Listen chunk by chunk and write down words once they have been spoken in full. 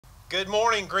Good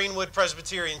morning, Greenwood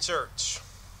Presbyterian Church.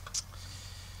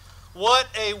 What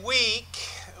a week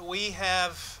we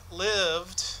have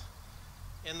lived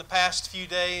in the past few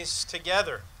days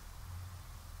together.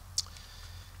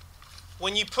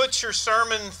 When you put your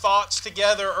sermon thoughts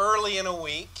together early in a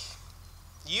week,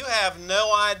 you have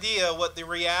no idea what the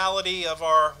reality of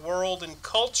our world and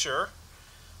culture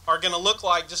are going to look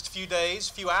like just a few days,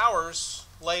 a few hours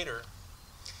later.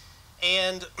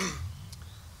 And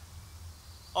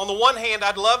on the one hand,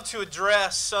 I'd love to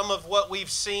address some of what we've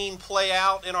seen play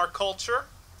out in our culture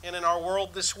and in our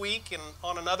world this week. And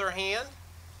on another hand,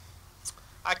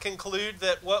 I conclude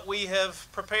that what we have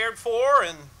prepared for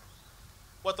and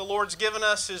what the Lord's given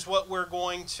us is what we're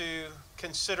going to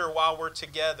consider while we're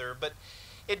together. But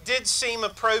it did seem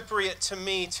appropriate to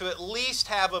me to at least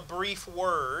have a brief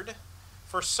word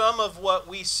for some of what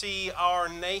we see our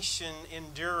nation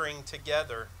enduring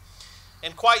together.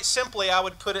 And quite simply, I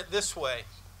would put it this way.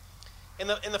 In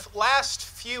the last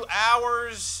few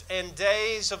hours and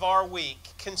days of our week,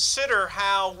 consider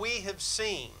how we have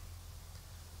seen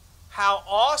how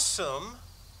awesome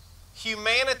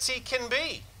humanity can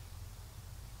be,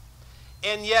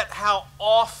 and yet how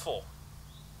awful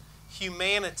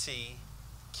humanity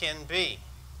can be.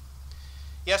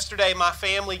 Yesterday, my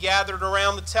family gathered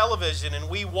around the television and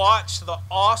we watched the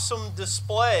awesome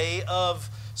display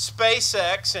of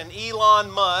SpaceX and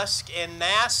Elon Musk and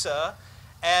NASA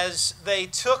as they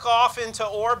took off into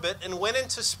orbit and went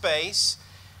into space.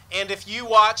 And if you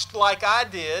watched like I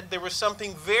did, there was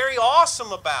something very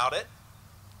awesome about it.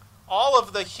 All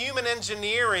of the human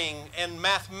engineering and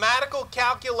mathematical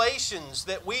calculations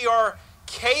that we are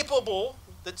capable,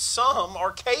 that some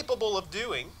are capable of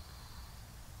doing.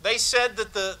 They said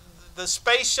that the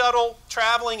space shuttle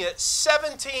traveling at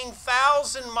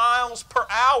 17,000 miles per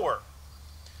hour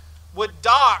would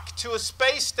dock to a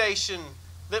space station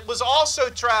that was also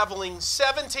traveling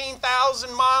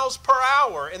 17,000 miles per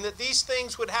hour, and that these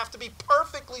things would have to be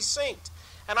perfectly synced.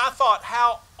 And I thought,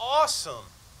 how awesome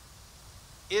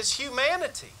is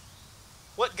humanity,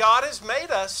 what God has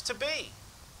made us to be.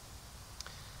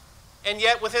 And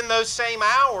yet within those same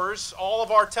hours, all of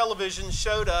our television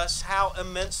showed us how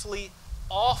immensely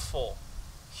awful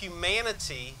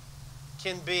humanity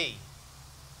can be.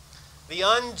 The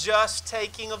unjust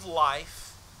taking of life,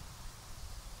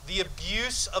 the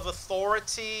abuse of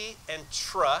authority and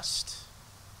trust,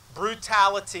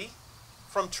 brutality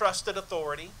from trusted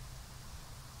authority,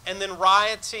 and then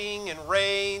rioting and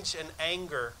rage and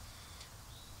anger.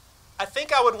 I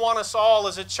think I would want us all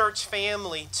as a church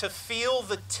family to feel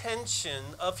the tension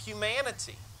of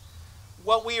humanity.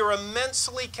 What we are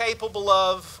immensely capable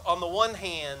of on the one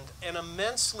hand and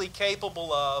immensely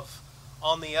capable of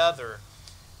on the other.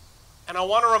 And I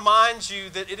want to remind you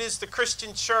that it is the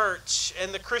Christian church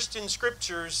and the Christian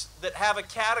scriptures that have a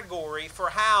category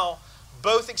for how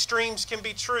both extremes can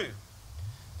be true.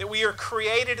 That we are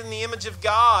created in the image of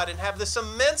God and have this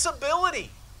immense ability,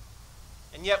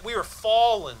 and yet we are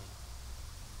fallen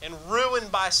and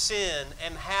ruined by sin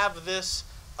and have this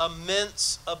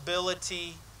immense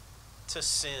ability to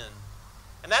sin.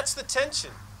 And that's the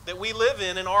tension that we live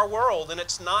in our world, and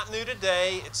it's not new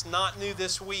today, it's not new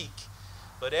this week.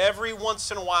 But every once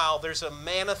in a while, there's a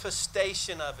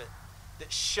manifestation of it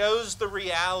that shows the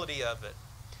reality of it.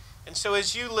 And so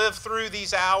as you live through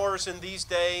these hours and these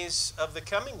days of the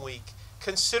coming week,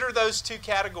 consider those two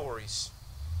categories.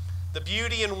 The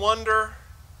beauty and wonder,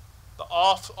 the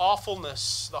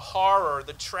awfulness, the horror,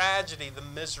 the tragedy, the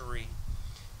misery.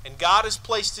 And God has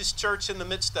placed His church in the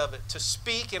midst of it to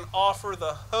speak and offer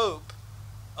the hope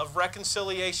of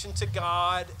reconciliation to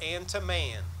God and to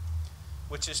man,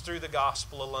 which is through the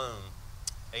gospel alone.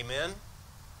 Amen?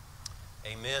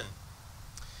 Amen.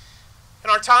 In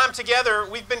our time together,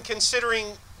 we've been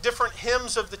considering different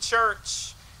hymns of the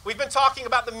church. We've been talking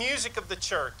about the music of the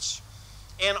church.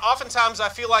 And oftentimes I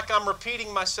feel like I'm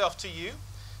repeating myself to you.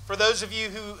 For those of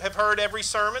you who have heard every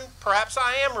sermon, perhaps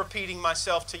I am repeating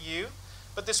myself to you.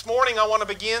 But this morning I want to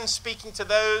begin speaking to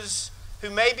those who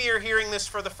maybe are hearing this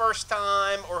for the first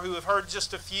time or who have heard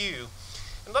just a few.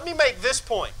 And let me make this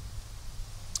point.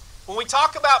 When we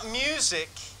talk about music,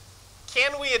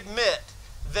 can we admit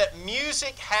that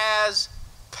music has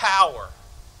power?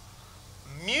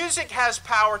 Music has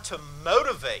power to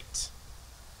motivate.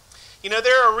 You know,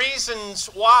 there are reasons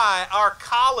why our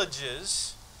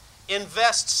colleges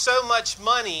invest so much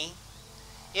money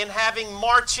in having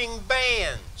marching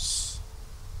bands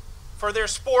for their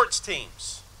sports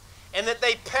teams, and that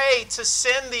they pay to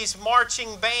send these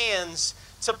marching bands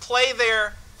to play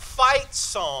their fight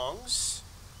songs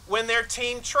when their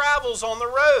team travels on the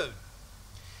road.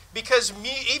 Because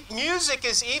music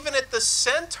is even at the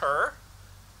center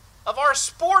our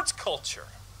sports culture.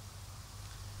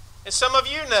 As some of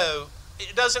you know,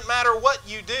 it doesn't matter what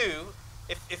you do.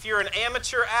 If you're an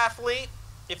amateur athlete,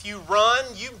 if you run,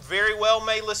 you very well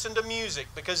may listen to music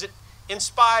because it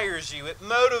inspires you, it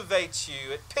motivates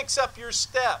you, it picks up your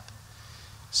step.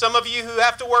 Some of you who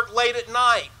have to work late at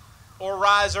night or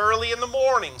rise early in the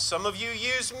morning, some of you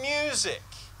use music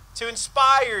to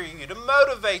inspire you, to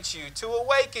motivate you, to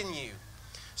awaken you.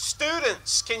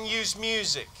 Students can use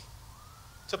music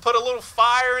to put a little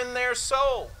fire in their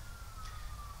soul.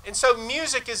 And so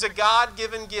music is a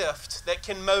God-given gift that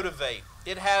can motivate.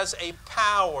 It has a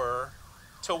power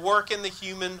to work in the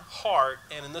human heart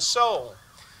and in the soul.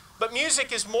 But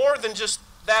music is more than just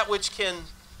that which can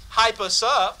hype us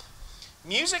up.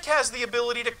 Music has the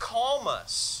ability to calm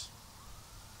us.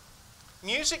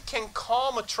 Music can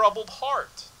calm a troubled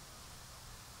heart.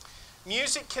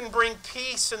 Music can bring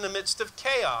peace in the midst of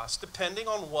chaos, depending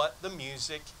on what the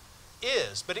music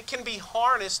is. But it can be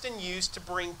harnessed and used to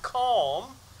bring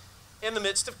calm in the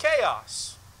midst of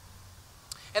chaos.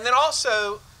 And then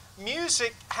also,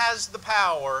 music has the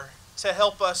power to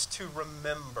help us to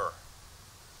remember.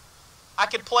 I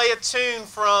could play a tune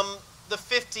from the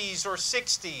 50s or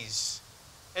 60s,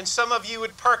 and some of you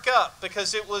would perk up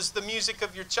because it was the music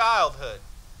of your childhood.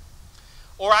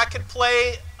 Or I could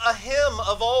play a hymn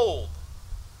of old,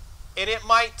 and it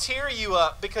might tear you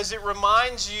up because it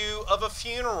reminds you of a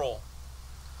funeral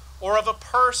or of a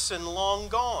person long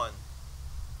gone.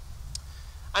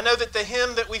 I know that the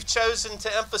hymn that we've chosen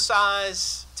to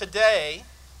emphasize today,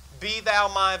 Be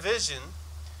Thou My Vision,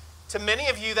 to many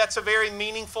of you that's a very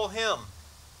meaningful hymn.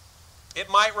 It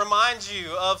might remind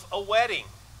you of a wedding,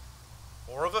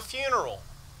 or of a funeral,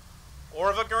 or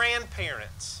of a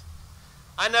grandparent.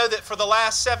 I know that for the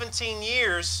last 17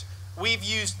 years, we've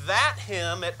used that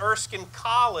hymn at Erskine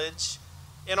College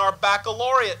in our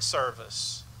baccalaureate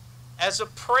service as a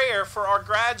prayer for our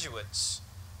graduates,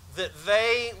 that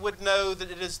they would know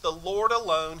that it is the Lord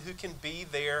alone who can be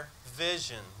their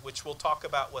vision, which we'll talk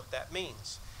about what that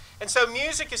means. And so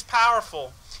music is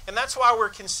powerful, and that's why we're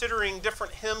considering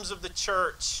different hymns of the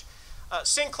church.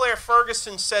 Sinclair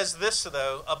Ferguson says this,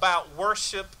 though, about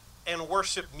worship and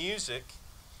worship music.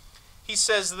 He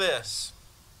says this: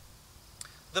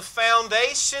 the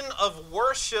foundation of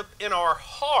worship in our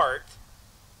heart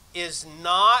is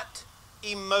not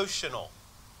emotional.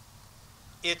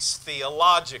 It's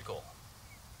theological.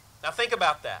 Now think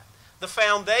about that. The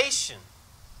foundation,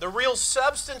 the real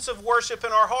substance of worship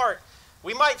in our heart,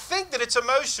 we might think that it's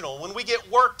emotional when we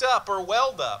get worked up or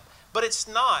welled up, but it's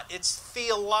not. It's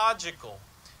theological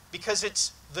because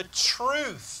it's the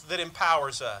truth that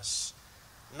empowers us,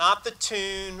 not the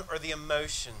tune or the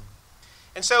emotion.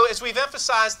 And so as we've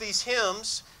emphasized these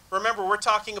hymns, remember we're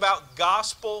talking about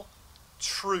gospel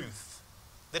truth,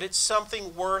 that it's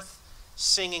something worth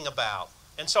singing about.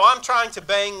 And so I'm trying to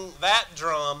bang that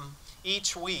drum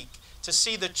each week to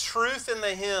see the truth in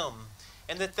the hymn,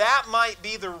 and that might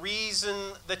be the reason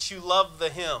that you love the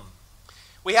hymn.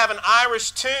 We have an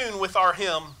Irish tune with our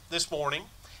hymn this morning,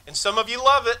 and some of you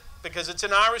love it because it's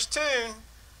an Irish tune,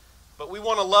 but we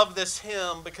want to love this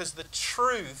hymn because the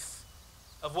truth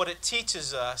of what it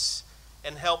teaches us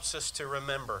and helps us to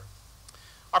remember.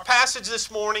 Our passage this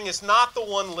morning is not the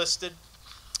one listed.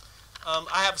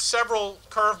 I have several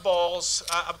curveballs.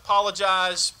 I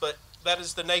apologize, but that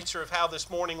is the nature of how this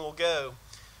morning will go.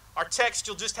 Our text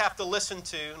you'll just have to listen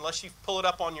to unless you pull it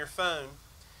up on your phone.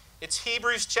 It's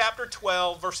Hebrews chapter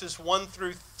 12, verses 1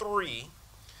 through 3,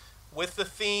 with the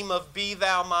theme of Be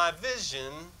Thou My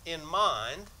Vision in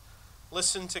mind.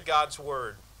 Listen to God's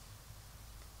word.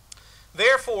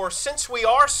 Therefore, since we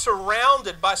are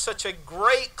surrounded by such a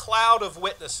great cloud of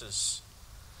witnesses,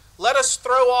 let us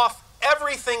throw off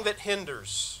everything that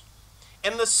hinders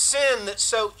and the sin that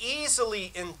so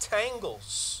easily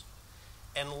entangles,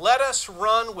 and let us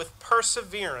run with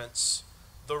perseverance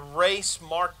the race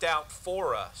marked out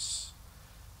for us,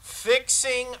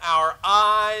 fixing our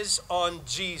eyes on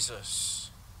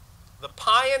Jesus, the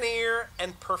pioneer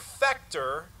and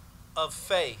perfecter of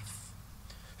faith,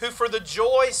 who for the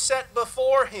joy set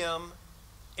before him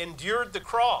endured the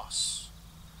cross,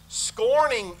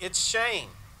 scorning its shame,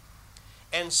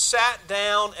 and sat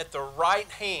down at the right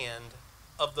hand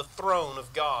of the throne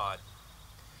of God.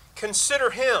 Consider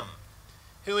him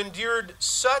who endured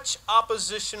such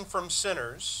opposition from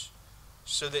sinners,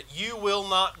 so that you will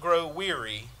not grow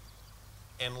weary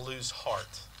and lose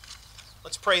heart.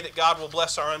 Let's pray that God will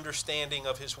bless our understanding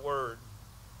of his word.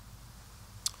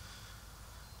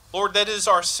 Lord, that is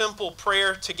our simple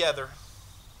prayer together,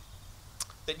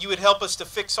 that you would help us to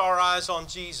fix our eyes on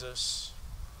Jesus,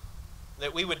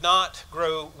 that we would not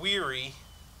grow weary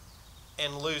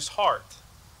and lose heart.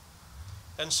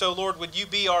 And so, Lord, would you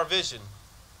be our vision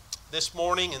this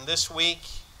morning and this week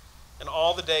and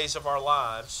all the days of our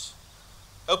lives?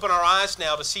 Open our eyes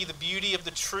now to see the beauty of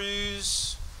the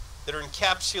truths that are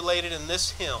encapsulated in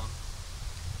this hymn.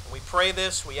 And we pray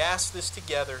this, we ask this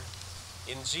together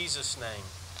in Jesus' name.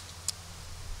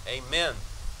 Amen.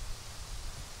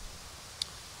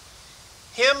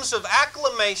 Hymns of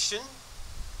acclamation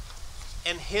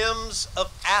and hymns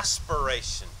of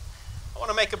aspiration. I want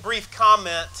to make a brief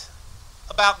comment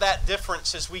about that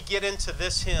difference as we get into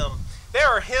this hymn. There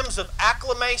are hymns of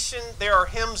acclamation, there are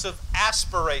hymns of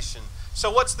aspiration. So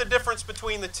what's the difference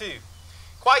between the two?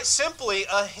 Quite simply,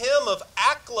 a hymn of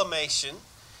acclamation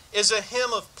is a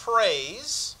hymn of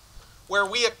praise where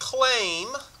we acclaim,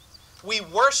 we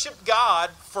worship God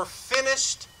for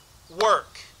finished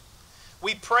work.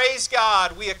 We praise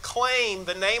God, we acclaim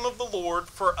the name of the Lord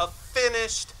for a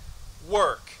finished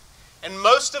work. And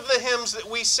most of the hymns that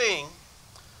we sing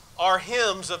are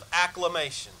hymns of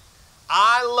acclamation.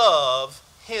 I love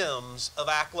hymns of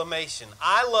acclamation.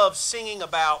 I love singing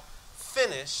about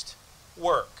finished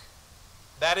work.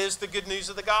 That is the good news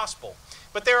of the gospel.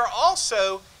 But there are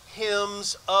also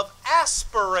hymns of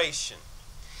aspiration.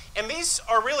 And these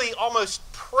are really almost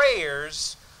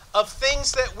prayers of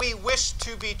things that we wish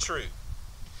to be true.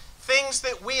 Things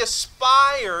that we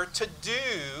aspire to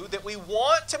do, that we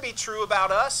want to be true about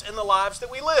us and the lives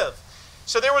that we live.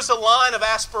 So there was a line of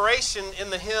aspiration in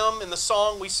the hymn, in the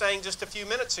song we sang just a few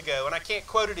minutes ago, and I can't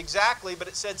quote it exactly, but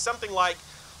it said something like,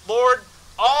 Lord,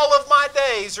 all of my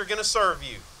days are going to serve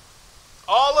you.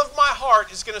 All of my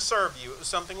heart is going to serve you. It was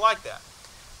something like that.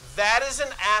 That is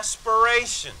an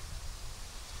aspiration.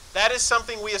 That is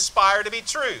something we aspire to be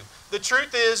true. The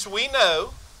truth is, we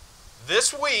know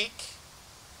this week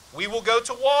we will go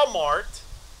to Walmart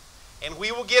and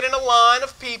we will get in a line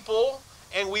of people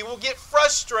and we will get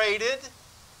frustrated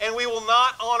and we will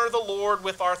not honor the Lord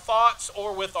with our thoughts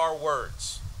or with our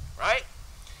words. Right?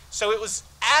 So it was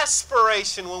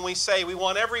aspiration when we say we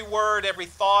want every word, every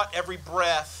thought, every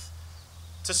breath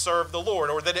to serve the Lord,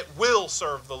 or that it will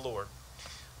serve the Lord.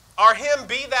 Our hymn,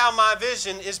 Be Thou My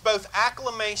Vision, is both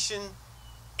acclamation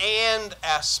and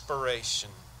aspiration.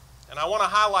 And I want to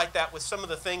highlight that with some of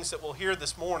the things that we'll hear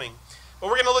this morning. But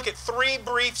we're going to look at 3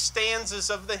 brief stanzas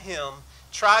of the hymn,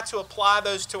 try to apply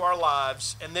those to our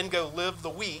lives, and then go live the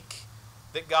week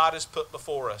that God has put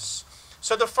before us.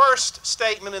 So the first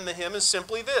statement in the hymn is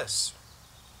simply this: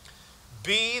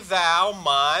 Be Thou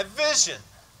My Vision.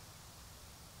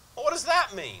 Well, what does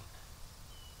that mean?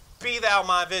 Be Thou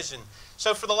My Vision.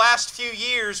 So for the last few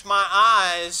years, my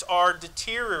eyes are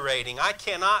deteriorating. I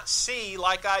cannot see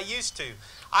like I used to.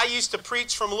 I used to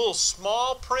preach from a little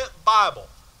small print Bible.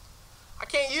 I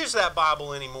can't use that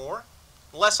Bible anymore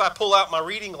unless I pull out my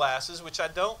reading glasses, which I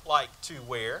don't like to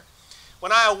wear.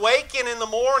 When I awaken in the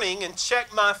morning and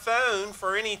check my phone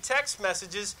for any text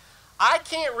messages, I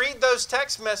can't read those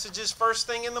text messages first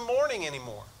thing in the morning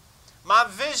anymore. My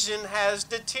vision has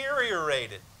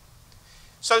deteriorated.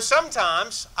 So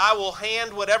sometimes I will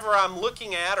hand whatever I'm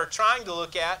looking at or trying to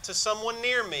look at to someone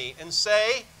near me and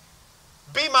say,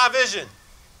 Be my vision.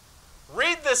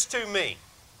 Read this to me.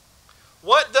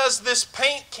 What does this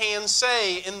paint can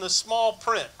say in the small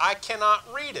print? I cannot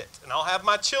read it. And I'll have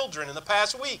my children in the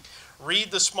past week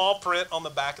read the small print on the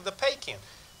back of the paint can.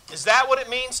 Is that what it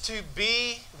means to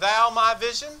be thou my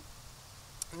vision?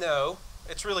 No,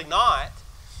 it's really not.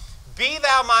 Be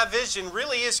thou my vision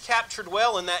really is captured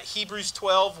well in that Hebrews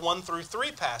 12, 1 through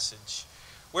 3 passage,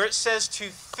 where it says to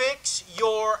fix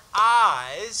your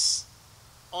eyes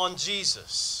on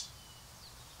Jesus.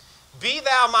 Be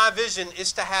thou my vision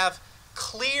is to have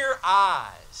clear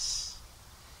eyes.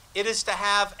 It is to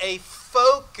have a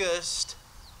focused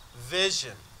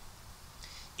vision.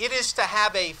 It is to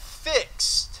have a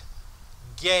fixed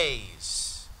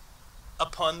gaze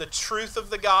upon the truth of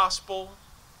the gospel,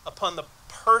 upon the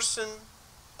person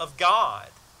of God,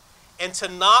 and to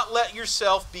not let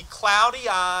yourself be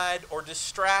cloudy-eyed or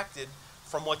distracted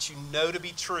from what you know to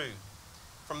be true,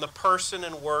 from the person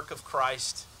and work of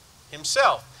Christ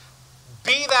Himself.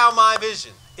 Be thou my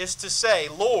vision is to say,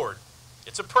 Lord,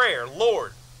 it's a prayer,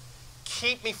 Lord,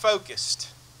 keep me focused,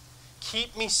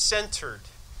 keep me centered,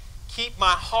 keep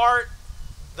my heart,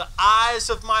 the eyes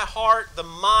of my heart, the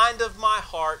mind of my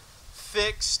heart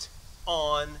fixed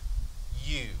on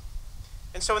you.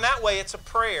 And so in that way, it's a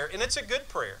prayer, and it's a good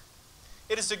prayer.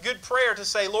 It is a good prayer to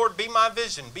say, Lord, be my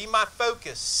vision, be my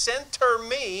focus, center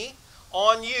me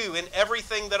on you in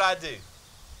everything that I do,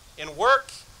 in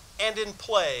work and in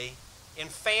play, in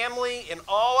family, in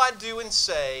all I do and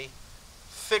say,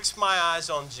 fix my eyes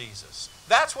on Jesus.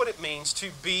 That's what it means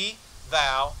to be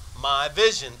thou my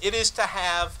vision. It is to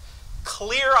have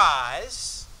clear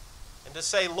eyes and to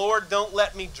say, Lord, don't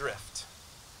let me drift.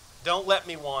 Don't let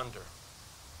me wander.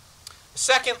 The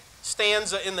second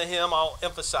stanza in the hymn I'll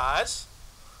emphasize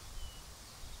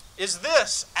is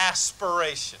this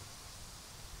aspiration.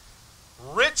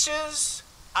 Riches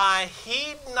I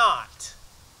heed not,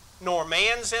 nor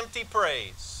man's empty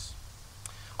praise.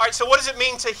 All right, so what does it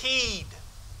mean to heed?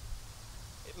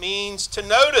 It means to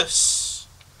notice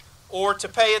or to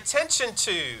pay attention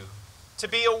to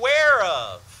be aware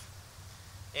of.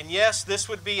 And yes, this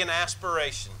would be an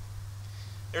aspiration.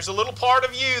 There's a little part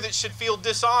of you that should feel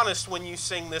dishonest when you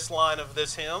sing this line of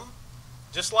this hymn,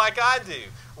 just like I do.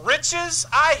 Riches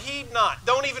I heed not.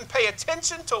 Don't even pay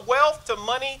attention to wealth, to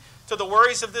money, to the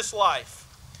worries of this life.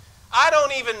 I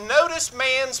don't even notice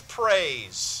man's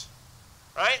praise.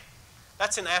 Right?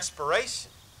 That's an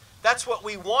aspiration. That's what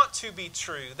we want to be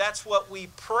true. That's what we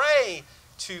pray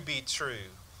to be true.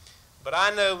 But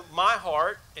I know my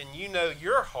heart, and you know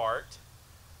your heart.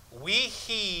 We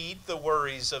heed the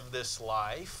worries of this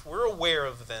life. We're aware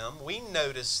of them. We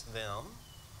notice them.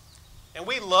 And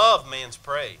we love man's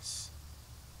praise.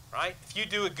 Right? If you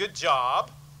do a good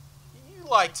job, you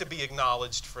like to be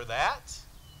acknowledged for that.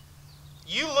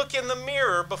 You look in the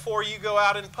mirror before you go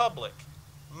out in public.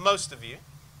 Most of you.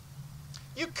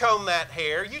 You comb that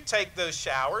hair. You take those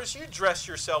showers. You dress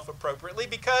yourself appropriately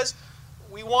because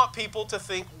we want people to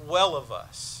think well of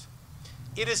us.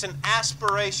 It is an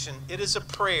aspiration. It is a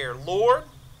prayer. Lord,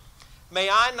 may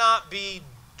I not be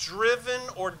driven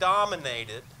or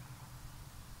dominated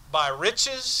by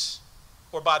riches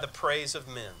or by the praise of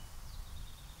men.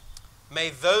 May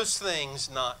those things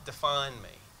not define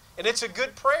me. And it's a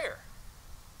good prayer.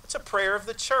 It's a prayer of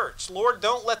the church. Lord,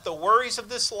 don't let the worries of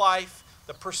this life,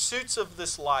 the pursuits of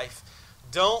this life,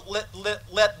 don't let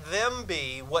them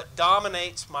be what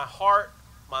dominates my heart,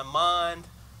 my mind,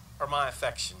 or my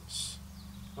affections.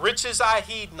 Riches I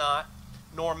heed not,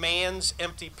 nor man's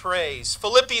empty praise.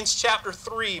 Philippians chapter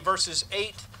 3, verses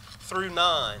 8 through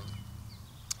 9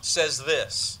 says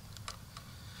this.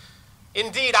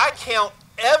 Indeed, I count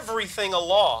everything a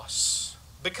loss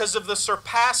because of the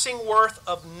surpassing worth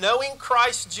of knowing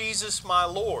Christ Jesus my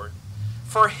Lord.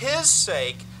 For His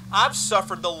sake, I've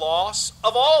suffered the loss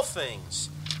of all things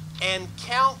and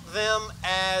count them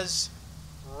as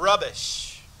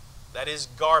rubbish, that is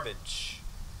garbage,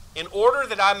 in order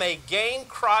that I may gain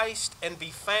Christ and be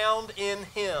found in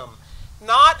Him,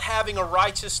 not having a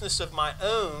righteousness of my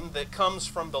own that comes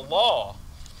from the law,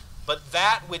 but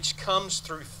that which comes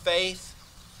through faith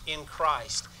in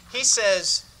Christ. He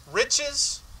says,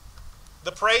 riches,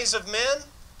 the praise of men,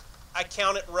 I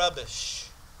count it rubbish.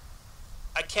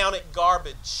 I count it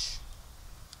garbage.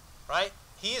 Right?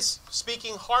 He is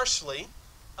speaking harshly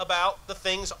about the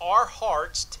things our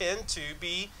hearts tend to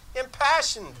be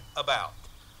impassioned about.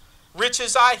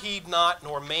 Riches I heed not,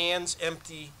 nor man's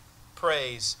empty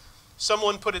praise.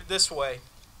 Someone put it this way.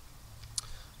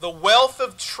 The wealth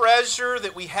of treasure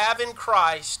that we have in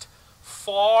Christ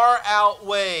far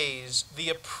outweighs the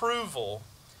approval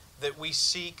that we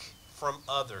seek from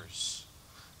others.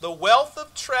 The wealth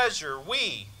of treasure,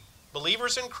 we,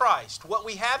 believers in Christ, what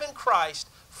we have in Christ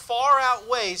far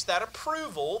outweighs that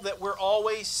approval that we're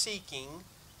always seeking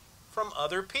from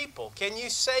other people. Can you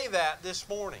say that this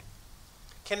morning?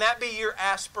 Can that be your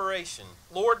aspiration?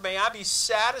 Lord, may I be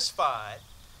satisfied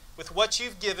with what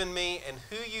you've given me and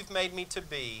who you've made me to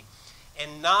be,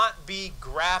 and not be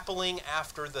grappling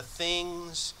after the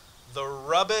things, the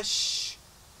rubbish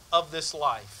of this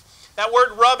life. That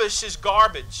word rubbish is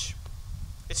garbage.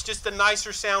 It's just a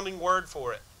nicer sounding word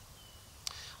for it.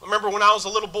 I remember when I was a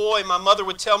little boy, my mother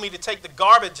would tell me to take the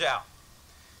garbage out.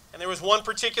 And there was one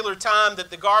particular time that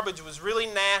the garbage was really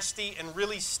nasty and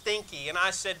really stinky. And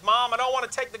I said, Mom, I don't want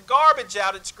to take the garbage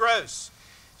out. It's gross.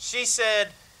 She said,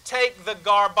 take the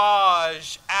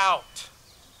garbage out.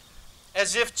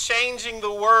 As if changing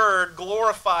the word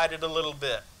glorified it a little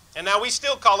bit. And now we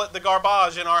still call it the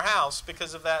garbage in our house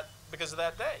because of that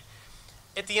day.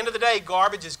 At the end of the day,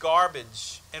 garbage is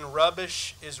garbage and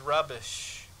rubbish is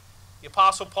rubbish. The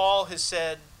Apostle Paul has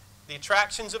said, the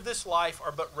attractions of this life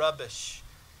are but rubbish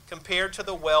compared to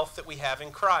the wealth that we have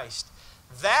in Christ.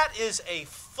 That is a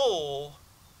full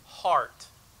heart.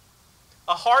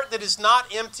 A heart that is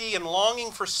not empty and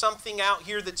longing for something out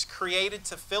here that's created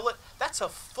to fill it. That's a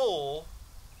full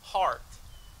heart.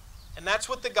 And that's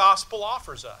what the gospel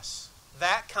offers us.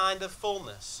 That kind of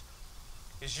fullness.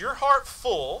 Is your heart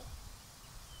full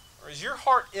or is your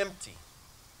heart empty?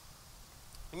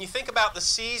 When you think about the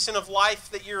season of life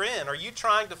that you're in, are you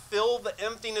trying to fill the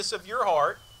emptiness of your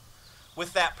heart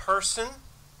with that person,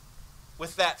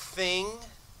 with that thing,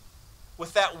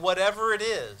 with that whatever it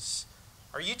is?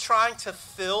 Are you trying to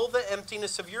fill the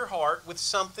emptiness of your heart with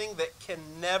something that can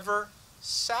never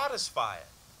satisfy it?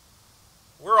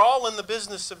 We're all in the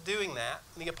business of doing that.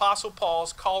 And the Apostle Paul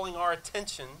is calling our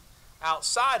attention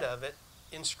outside of it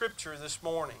in Scripture this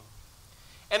morning.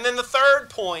 And then the third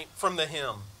point from the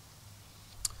hymn,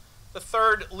 the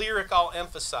third lyric I'll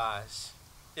emphasize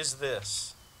is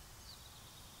this.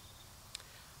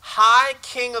 High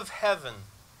King of Heaven,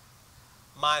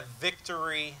 my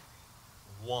victory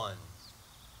won.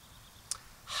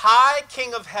 High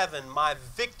King of Heaven, my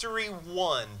victory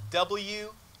won.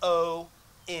 W-O-N,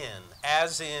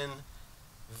 as in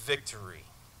victory.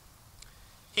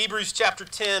 Hebrews chapter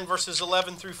 10, verses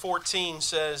 11 through 14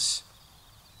 says,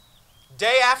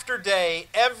 day after day,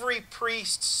 every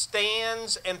priest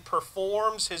stands and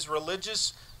performs his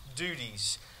religious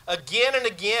duties. Again and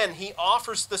again, he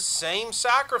offers the same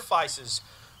sacrifices,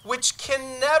 which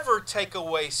can never take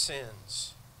away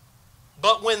sins.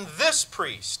 But when this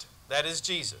priest, that is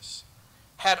Jesus,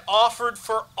 had offered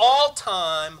for all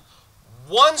time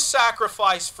one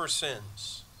sacrifice for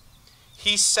sins,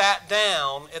 he sat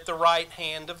down at the right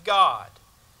hand of God.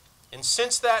 And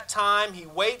since that time, he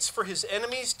waits for his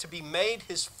enemies to be made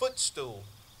his footstool.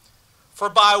 For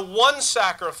by one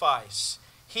sacrifice,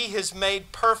 he has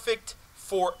made perfect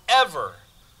forever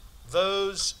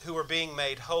those who are being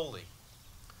made holy.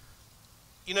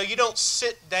 You know, you don't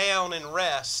sit down and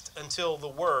rest until the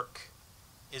work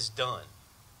is done.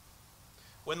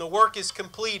 When the work is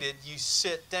completed, you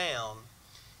sit down.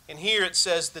 And here it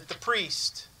says that the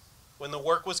priest, when the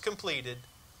work was completed,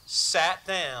 sat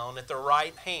down at the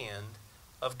right hand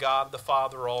of God the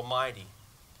Father Almighty.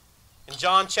 In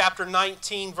John chapter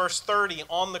 19, verse 30,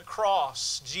 on the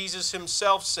cross, Jesus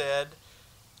himself said,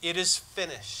 it is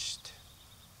finished.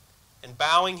 And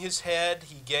bowing his head,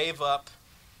 he gave up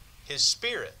his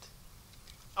spirit.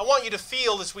 I want you to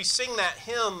feel as we sing that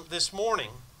hymn this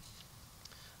morning,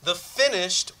 the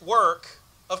finished work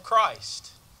of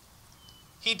Christ.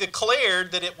 He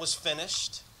declared that it was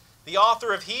finished. The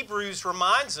author of Hebrews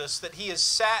reminds us that he has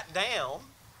sat down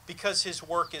because his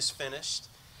work is finished.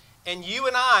 And you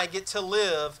and I get to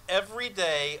live every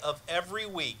day of every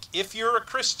week, if you're a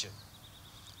Christian,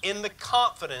 in the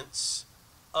confidence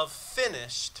of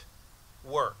finished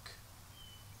work.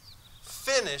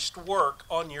 Finished work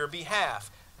on your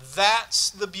behalf. That's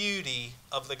the beauty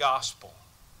of the gospel.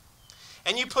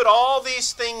 And you put all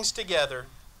these things together,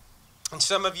 and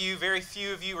some of you, very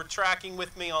few of you are tracking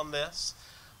with me on this,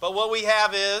 but what we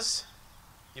have is,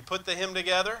 you put the hymn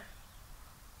together,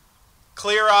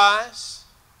 clear eyes,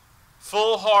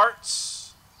 full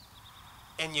hearts,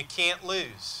 and you can't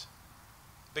lose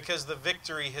because the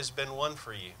victory has been won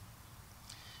for you.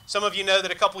 Some of you know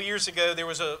that a couple years ago there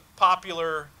was a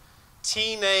popular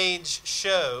teenage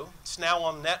show, it's now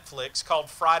on Netflix, called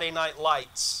Friday Night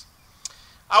Lights.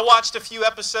 I watched a few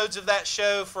episodes of that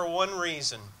show for one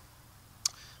reason.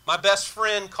 My best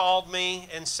friend called me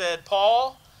and said,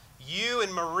 Paul, you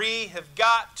and Marie have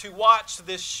got to watch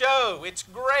this show. It's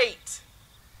great.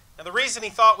 And the reason he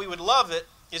thought we would love it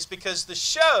is because the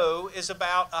show is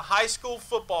about a high school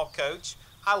football coach.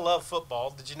 I love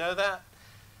football. Did you know that?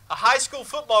 A high school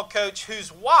football coach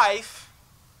whose wife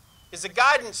is a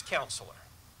guidance counselor.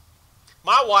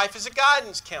 My wife is a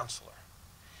guidance counselor.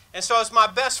 And so as my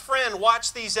best friend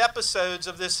watched these episodes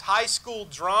of this high school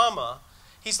drama,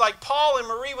 he's like, Paul and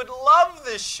Marie would love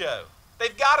this show.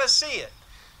 They've got to see it.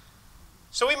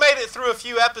 So we made it through a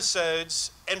few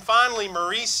episodes, and finally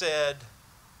Marie said,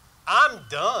 I'm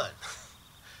done.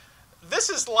 This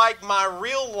is like my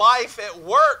real life at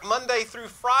work, Monday through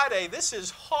Friday. This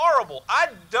is horrible. I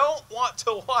don't want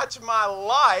to watch my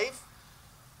life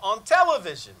on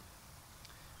television.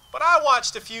 But I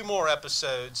watched a few more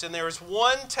episodes, and there was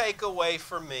one takeaway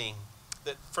for me,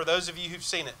 that for those of you who've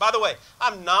seen it. By the way,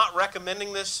 I'm not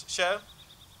recommending this show.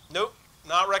 Nope,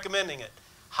 not recommending it.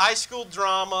 High school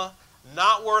drama,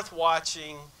 not worth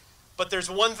watching, but there's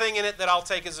one thing in it that I'll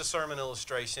take as a sermon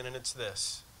illustration, and it's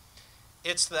this.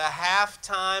 It's the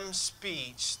halftime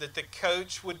speech that the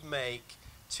coach would make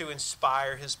to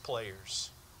inspire his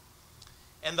players.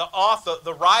 And the author,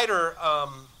 the writer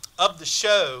of the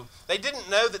show, they didn't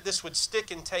know that this would stick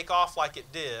and take off like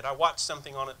it did. I watched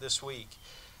something on it this week.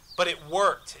 But it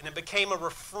worked, and it became a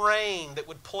refrain that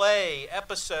would play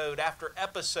episode after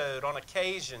episode on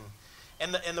occasion.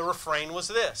 And the refrain was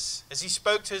this. As he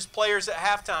spoke to his players at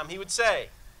halftime, he would say,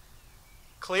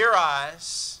 clear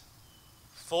eyes,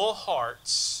 full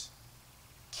hearts,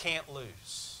 can't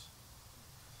lose.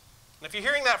 And if you're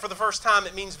hearing that for the first time,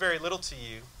 it means very little to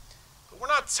you. But we're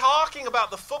not talking about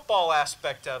the football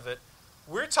aspect of it.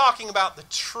 We're talking about the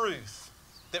truth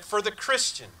that for the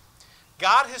Christian,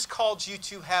 God has called you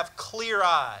to have clear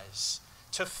eyes,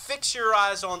 to fix your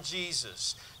eyes on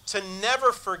Jesus, to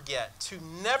never forget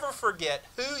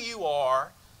who you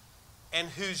are and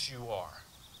whose you are.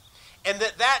 And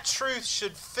that truth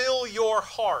should fill your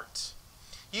heart.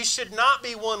 You should not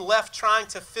be one left trying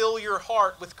to fill your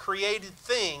heart with created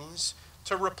things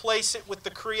to replace it with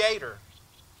the Creator.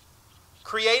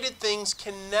 Created things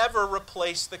can never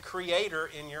replace the Creator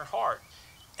in your heart.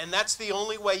 And that's the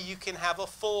only way you can have a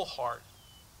full heart.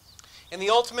 And the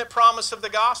ultimate promise of the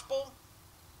gospel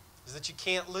is that you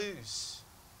can't lose.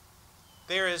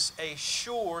 There is a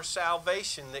sure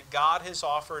salvation that God has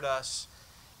offered us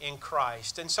in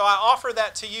Christ. And so I offer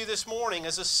that to you this morning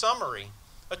as a summary,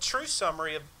 a true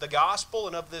summary of the gospel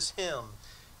and of this hymn.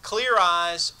 Clear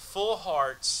eyes, full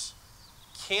hearts,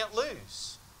 can't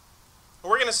lose.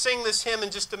 We're going to sing this hymn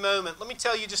in just a moment. Let me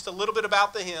tell you just a little bit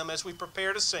about the hymn as we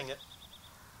prepare to sing it.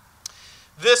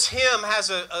 This hymn has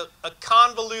a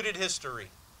convoluted history.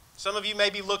 Some of you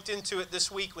maybe looked into it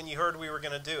this week when you heard we were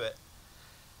going to do it.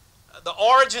 The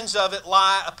origins of it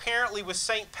lie apparently with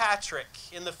St. Patrick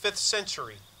in the 5th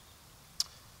century.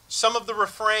 Some of the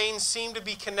refrains seem to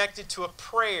be connected to a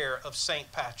prayer of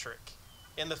St. Patrick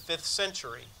in the 5th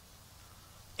century.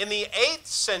 In the 8th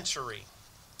century,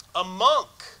 a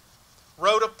monk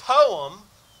wrote a poem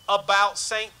about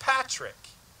St. Patrick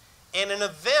and an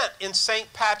event in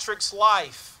St. Patrick's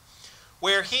life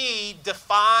where he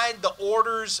defied the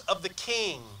orders of the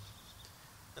king.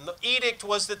 And the edict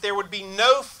was that there would be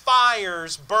no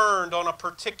fires burned on a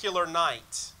particular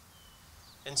night.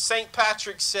 And St.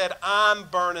 Patrick said, I'm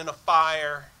burning a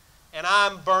fire, and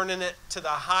I'm burning it to the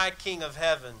high King of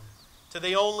heaven, to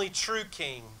the only true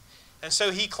King. And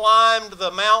so he climbed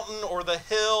the mountain or the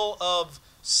hill of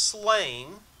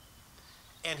Slain,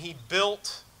 and he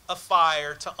built a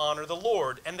fire to honor the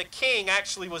Lord. And the king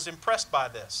actually was impressed by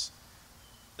this,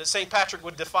 that St. Patrick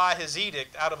would defy his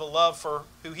edict out of a love for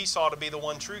who he saw to be the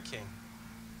one true king.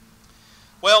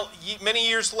 Well, many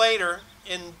years later,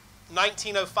 in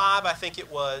 1905, I think it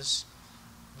was,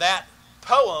 that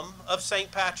poem of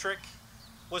St. Patrick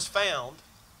was found,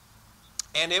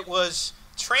 and it was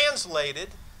translated,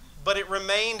 but it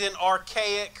remained in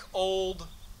archaic Old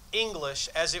English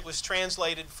as it was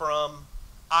translated from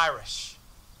Irish.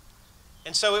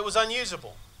 And so it was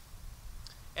unusable.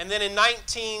 And then in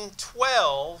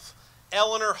 1912,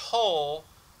 Eleanor Hull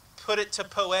put it to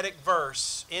poetic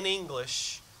verse in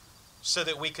English so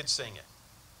that we could sing it.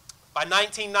 By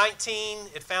 1919,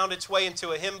 it found its way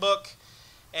into a hymn book,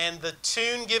 and the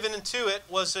tune given to it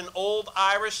was an old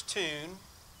Irish tune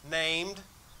named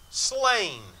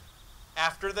Slain,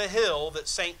 after the hill that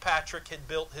St. Patrick had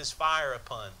built his fire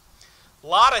upon. A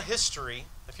lot of history.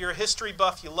 If you're a history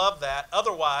buff, you love that.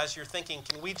 Otherwise, you're thinking,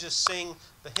 can we just sing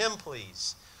the hymn,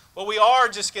 please? Well, we are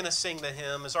just going to sing the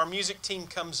hymn as our music team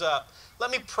comes up.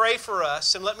 Let me pray for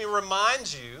us, and let me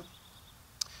remind you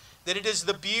that it is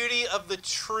the beauty of the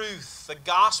truth, the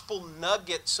gospel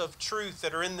nuggets of truth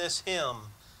that are in this hymn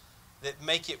that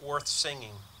make it worth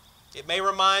singing. It may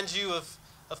remind you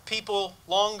of people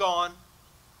long gone,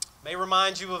 may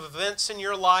remind you of events in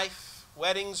your life,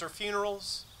 weddings or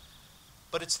funerals,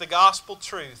 but it's the gospel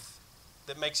truth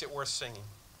that makes it worth singing.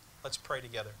 Let's pray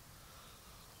together.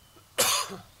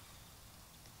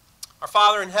 Our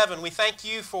Father in heaven, we thank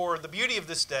you for the beauty of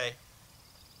this day.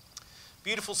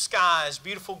 Beautiful skies,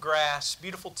 beautiful grass,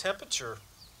 beautiful temperature,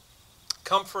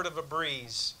 comfort of a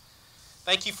breeze.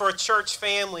 Thank you for a church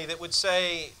family that would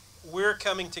say, we're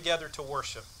coming together to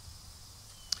worship.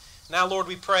 Now, Lord,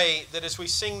 we pray that as we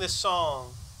sing this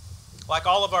song, like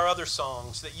all of our other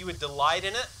songs, that you would delight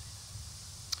in it,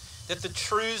 that the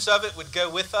truths of it would go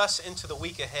with us into the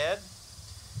week ahead.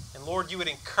 And Lord, you would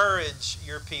encourage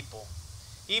your people.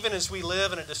 Even as we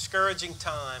live in a discouraging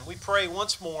time, we pray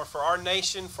once more for our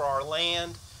nation, for our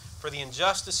land, for the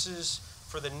injustices,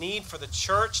 for the need for the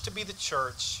church to be the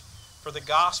church, for the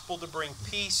gospel to bring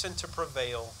peace and to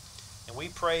prevail. And we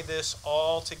pray this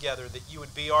all together, that you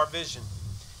would be our vision.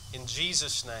 In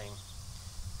Jesus' name,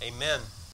 amen.